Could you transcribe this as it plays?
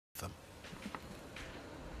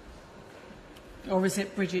Or is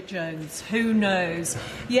it Bridget Jones? Who knows?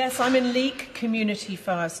 Yes, I'm in Leek Community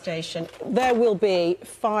Fire Station. There will be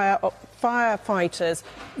firefighters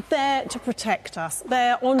there to protect us.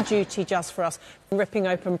 They're on duty just for us, ripping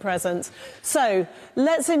open presents. So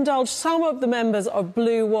let's indulge some of the members of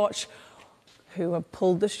Blue Watch who have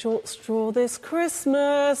pulled the short straw this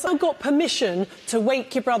Christmas. I've got permission to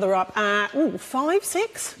wake your brother up at 5,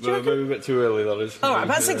 6? Maybe a bit too early, that is. All right,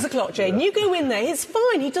 about 6 o'clock, Jane. Yeah. You go in there. It's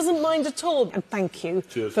fine. He doesn't mind at all. And thank you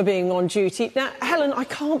for being on duty. Now, Helen, I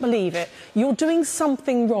can't believe it. You're doing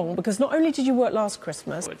something wrong because not only did you work last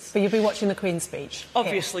Christmas, but you'll be watching the Queen's speech.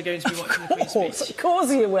 Obviously going to be watching the Queen's speech. Of course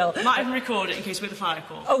you will. Might even record it in case we get the fire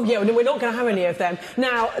call. Oh, yeah, no, we're not going to have any of them.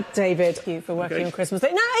 Now, David, thank you for working on Christmas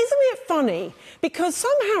Day. Now, isn't it funny? Because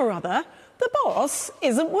somehow or other, the boss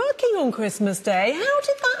isn't working on Christmas Day. How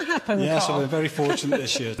did that happen, Yeah, Carl? so we're very fortunate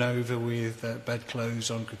this year. Over with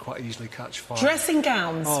bedclothes on, could quite easily catch fire. Dressing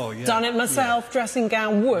gowns. Oh, yeah. Done it myself, dressing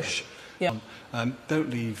gown, whoosh. Yeah.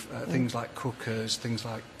 Don't leave things like cookers, things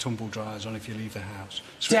like tumble dryers on if you leave the house.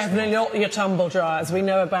 Definitely not your tumble dryers. We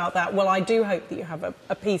know about that. Well, I do hope that you have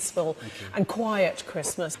a peaceful and quiet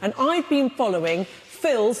Christmas. And I've been following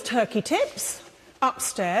Phil's turkey tips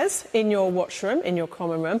upstairs in your watchroom, in your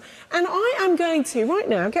common room, and I am going to, right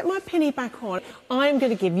now, get my pinny back on. I'm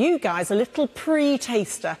going to give you guys a little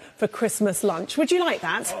pre-taster for Christmas lunch. Would you like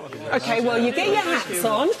that? OK, well, you get your hats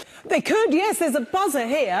on. They could, yes, there's a buzzer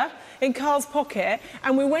here in Carl's pocket,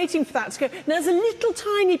 and we're waiting for that to go. Now, there's a little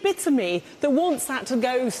tiny bit of me that wants that to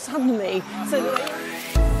go suddenly. So